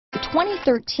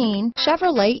2013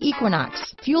 Chevrolet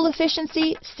Equinox. Fuel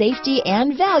efficiency, safety,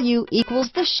 and value equals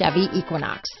the Chevy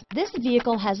Equinox. This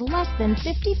vehicle has less than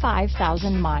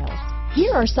 55,000 miles.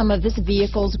 Here are some of this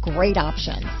vehicle's great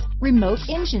options: remote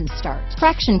engine start,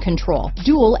 traction control,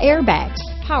 dual airbags,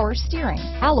 power steering,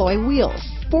 alloy wheels,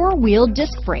 four-wheel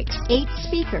disc brakes, 8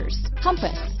 speakers,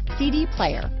 compass, CD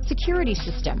player, security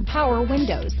system, power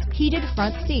windows, heated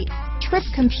front seats, trip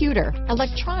computer,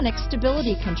 electronic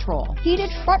stability control, heated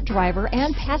front driver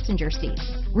and passenger seats,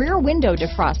 rear window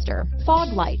defroster,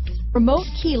 fog lights, remote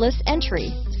keyless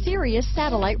entry, Sirius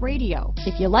satellite radio.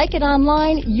 If you like it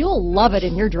online, you'll love it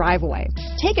in your driveway.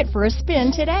 Take it for a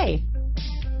spin today.